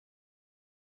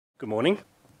Good morning.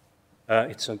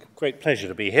 It's a great pleasure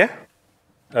to be here.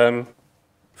 For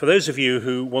those of you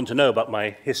who want to know about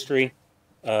my history,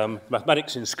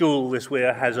 Mathematics in School this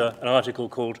year has an article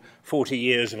called 40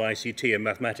 Years of ICT and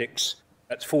Mathematics.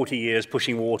 That's 40 years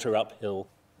pushing water uphill.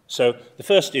 So the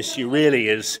first issue really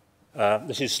is,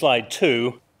 this is slide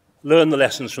 2, learn the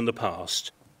lessons from the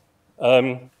past.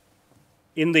 In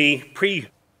the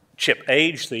pre-chip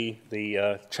age, the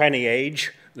tranny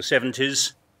age, the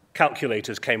 70s,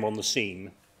 calculators came on the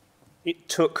scene. It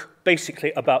took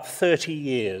basically about 30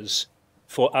 years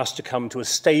for us to come to a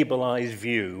stabilized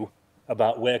view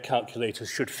about where calculators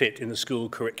should fit in the school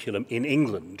curriculum in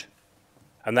England.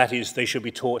 And that is, they should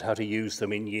be taught how to use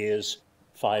them in years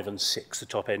 5 and 6, the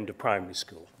top end of primary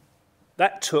school.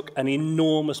 That took an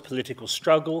enormous political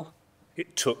struggle.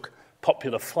 It took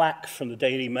popular flack from the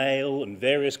Daily Mail and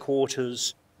various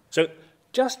quarters. So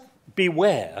just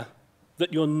beware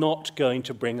that you're not going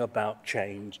to bring about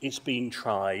change. It's been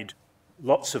tried.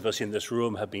 Lots of us in this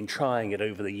room have been trying it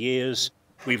over the years.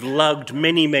 We've lugged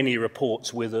many, many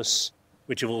reports with us,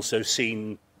 which have also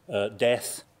seen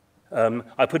death.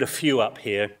 I put a few up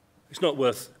here. It's not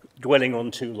worth dwelling on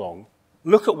too long.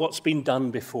 Look at what's been done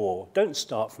before. Don't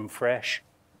start from fresh.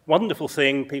 Wonderful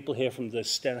thing, people here from the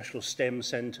National STEM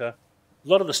Centre. A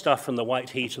lot of the stuff from the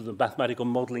white heat of the mathematical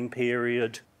modelling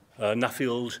period,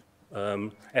 Nuffield,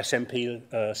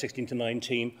 SMP 16 to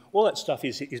 19, all that stuff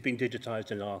is being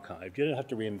digitized and archived. You don't have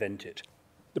to reinvent it.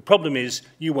 The problem is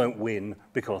you won't win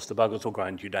because the buggers will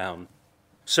grind you down.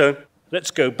 So let's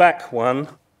go back one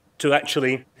to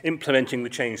actually implementing the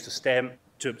change to STEM,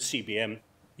 to CBM,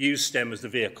 use STEM as the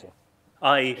vehicle.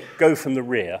 I go from the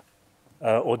rear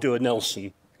or do a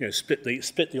Nelson, split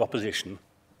the opposition.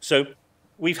 So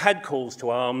we've had calls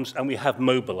to arms and we have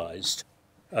mobilized.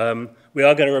 We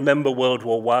are going to remember World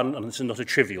War I, and this is not a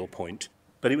trivial point,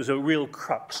 but it was a real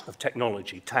crux of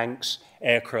technology. Tanks,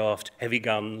 aircraft, heavy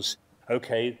guns.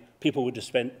 Okay, people were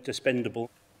dispendable,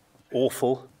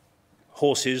 awful.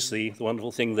 Horses, the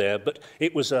wonderful thing there, but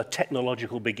it was a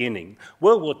technological beginning.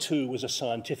 World War II was a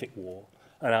scientific war,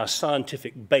 and our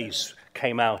scientific base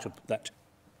came out of that,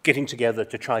 getting together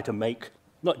to try to make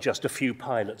not just a few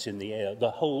pilots in the air,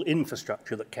 the whole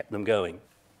infrastructure that kept them going.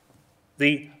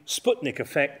 The Sputnik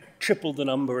effect tripled the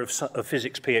number of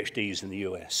physics PhDs in the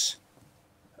US.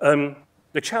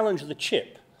 The challenge of the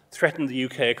chip threatened the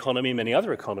UK economy, many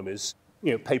other economies,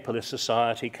 paperless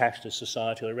society, cashless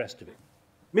society, the rest of it.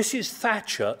 Mrs.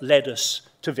 Thatcher led us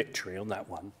to victory on that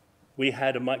one. We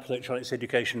had a microelectronics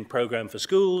education program for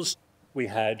schools. We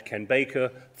had Ken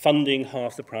Baker funding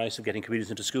half the price of getting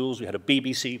computers into schools. We had a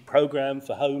BBC program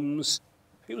for homes.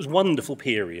 It was a wonderful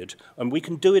period, and we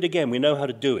can do it again. We know how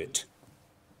to do it.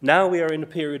 Now we are in a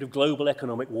period of global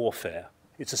economic warfare.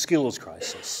 It's a skills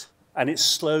crisis, and it's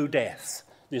slow death.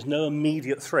 There's no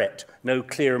immediate threat, no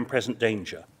clear and present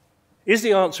danger. Is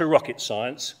the answer rocket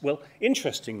science? Well,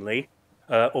 interestingly,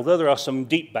 although there are some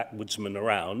deep backwoodsmen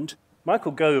around,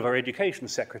 Michael Gove, our education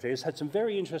secretary, has had some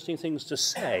very interesting things to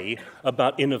say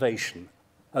about innovation.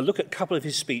 Look at a couple of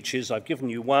his speeches. I've given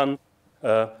you one.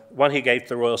 One he gave to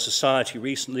the Royal Society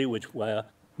recently, where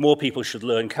more people should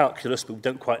learn calculus, but we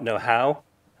don't quite know how.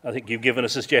 I think you've given a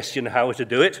suggestion how to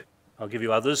do it. I'll give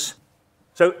you others.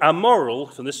 So our moral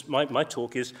from this, my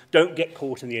talk is, don't get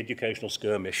caught in the educational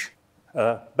skirmish.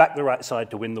 Back the right side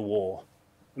to win the war.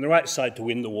 And the right side to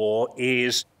win the war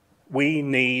is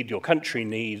your country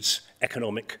needs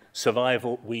economic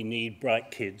survival. We need bright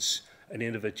kids and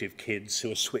innovative kids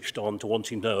who are switched on to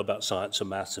wanting to know about science and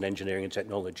maths and engineering and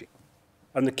technology.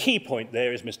 And the key point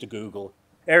there is Mr. Google.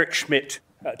 Eric Schmidt,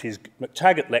 at his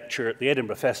McTaggart lecture at the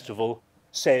Edinburgh Festival,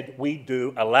 said we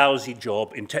do a lousy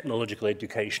job in technological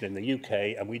education in the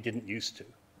UK and we didn't used to.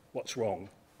 What's wrong?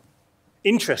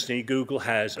 Interestingly, Google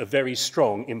has a very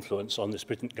strong influence on this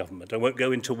British government. I won't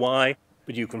go into why,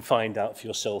 but you can find out for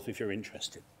yourself if you're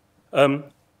interested.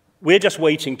 We're just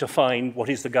waiting to find what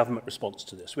is the government response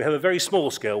to this. We have a very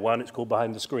small-scale one. It's called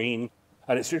Behind the Screen,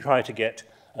 and it's to try to get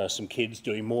some kids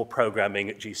doing more programming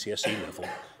at GCSE level.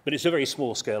 But it's a very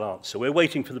small-scale answer. We're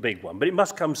waiting for the big one, but it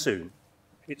must come soon.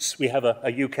 We have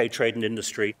a UK trade and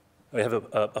industry. We have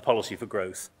a policy for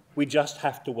growth. We just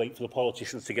have to wait for the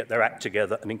politicians to get their act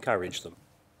together and encourage them.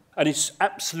 And it's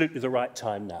absolutely the right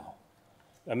time now.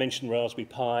 I mentioned Raspberry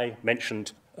Pi,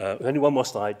 only one more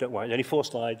slide, don't worry, only 4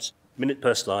 slides, minute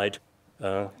per slide.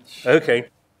 Okay,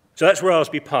 so that's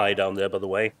Raspberry Pi down there, by the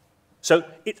way. So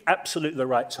it's absolutely the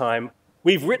right time.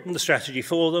 We've written the strategy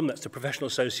for them. That's the professional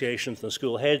associations and the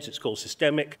school heads. It's called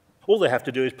Systemic. All they have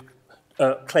to do is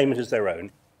claim it as their own.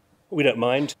 We don't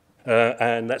mind,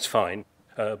 and that's fine,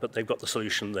 but they've got the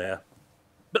solution there.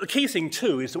 But the key thing,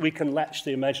 too, is that we can latch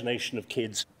the imagination of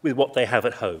kids with what they have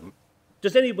at home.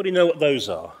 Does anybody know what those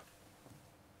are?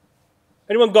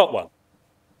 Anyone got one?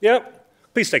 Yeah?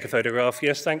 Please take a photograph.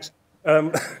 Yes, thanks.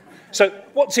 So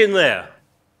what's in there?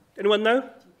 Anyone know?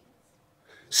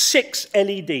 6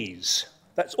 LEDs.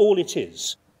 That's all it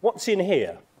is. What's in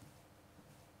here?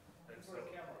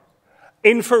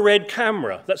 Infrared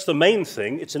camera. That's the main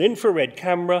thing. It's an infrared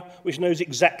camera which knows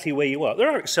exactly where you are. There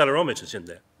are accelerometers in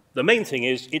there. The main thing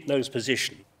is it knows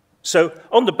position. So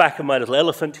on the back of my little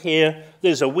elephant here,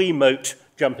 there's a Wiimote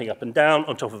jumping up and down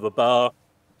on top of a bar.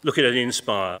 Look at it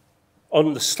inspire.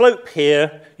 On the slope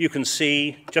here, you can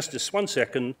see, just this 1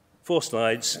 second, 4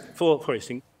 slides, 4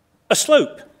 racing, a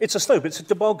slope. It's a slope. It's a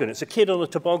toboggan. It's a kid on a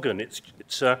toboggan. It's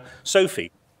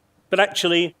Sophie. But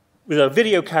actually, with a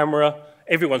video camera,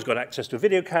 everyone's got access to a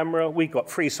video camera. We've got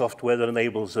free software that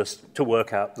enables us to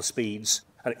work out the speeds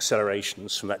and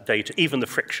accelerations from that data, even the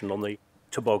friction on the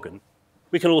toboggan.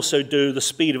 We can also do the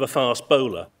speed of a fast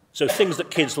bowler. So things that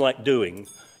kids like doing.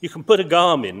 You can put a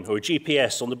Garmin or a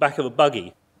GPS on the back of a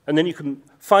buggy, and then you can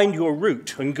find your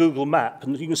route on Google Map,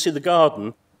 and you can see the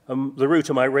garden, the route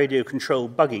of my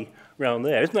radio-controlled buggy around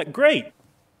there. Isn't that great?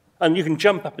 And you can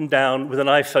jump up and down with an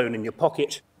iPhone in your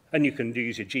pocket, and you can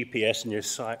use your GPS and your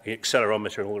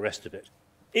accelerometer and all the rest of it.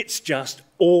 It's just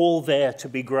all there to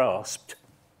be grasped.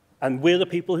 And we're the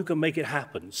people who can make it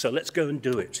happen. So let's go and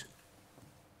do it.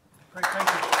 Great,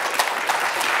 thank you.